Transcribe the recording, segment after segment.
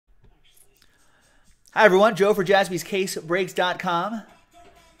Hi everyone, Joe for JaspysCaseBreaks.com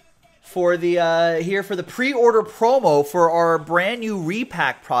for the here for the pre-order promo for our brand new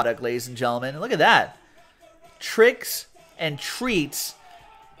repack product, ladies and gentlemen. Look at that, tricks and treats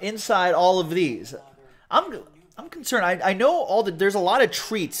inside all of these. I'm concerned. I know there's a lot of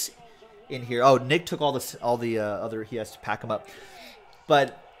treats in here. Oh, Nick took all the other. He has to pack them up,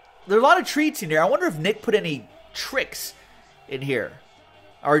 but there's a lot of treats in here. I wonder if Nick put any tricks in here.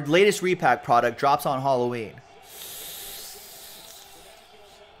 Our latest repack product drops on Halloween.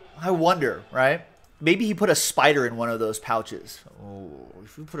 I wonder, right? Maybe he put a spider in one of those pouches. Oh,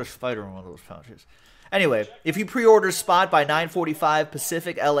 if you put a spider in one of those pouches. Anyway, if you pre-order spot by 9:45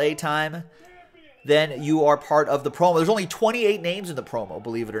 Pacific LA time, then you are part of the promo. There's only 28 names in the promo,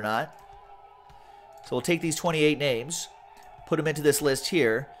 believe it or not. So we'll take these 28 names, put them into this list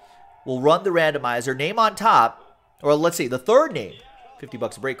here. We'll run the randomizer. Name on top, or let's see, the third name,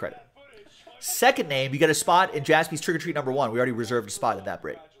 $50 a break credit. Second name, you get a spot in Jaspy's Trick or Treat number 1. We already reserved a spot in that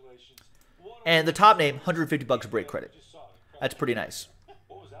break. And the top name, $150 a break credit. That's pretty nice.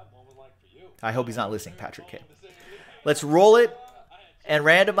 I hope he's not listening, Patrick K. Let's roll it and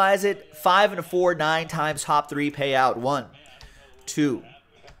randomize it. 5 and a 4, 9 times top 3 payout. 1, 2,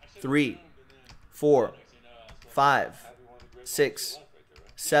 3, 4, 5, 6,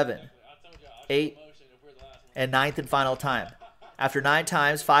 7, 8, and 9th and final time. After 9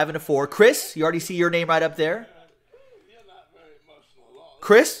 times, 5 and a 4. Chris, you already see your name right up there.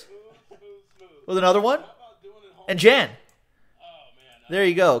 Chris, with another one. And Jan. There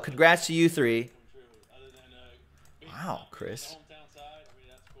you go. Congrats to you three. Wow, Chris.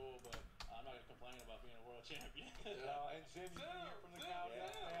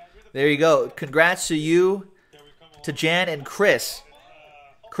 There you go. Congrats to you, to Jan and Chris.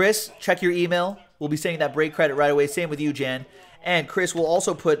 Chris, check your email. We'll be sending that break credit right away. Same with you, Jan. And Chris will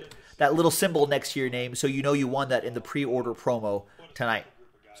also put that little symbol next to your name so you know you won that in the pre-order promo tonight.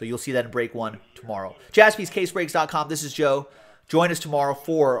 So you'll see that in break 1 tomorrow. JaspysCaseBreaks.com. This is Joe. Join us tomorrow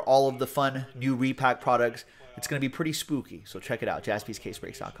for all of the fun new repack products. It's going to be pretty spooky, so check it out.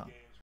 JaspysCaseBreaks.com.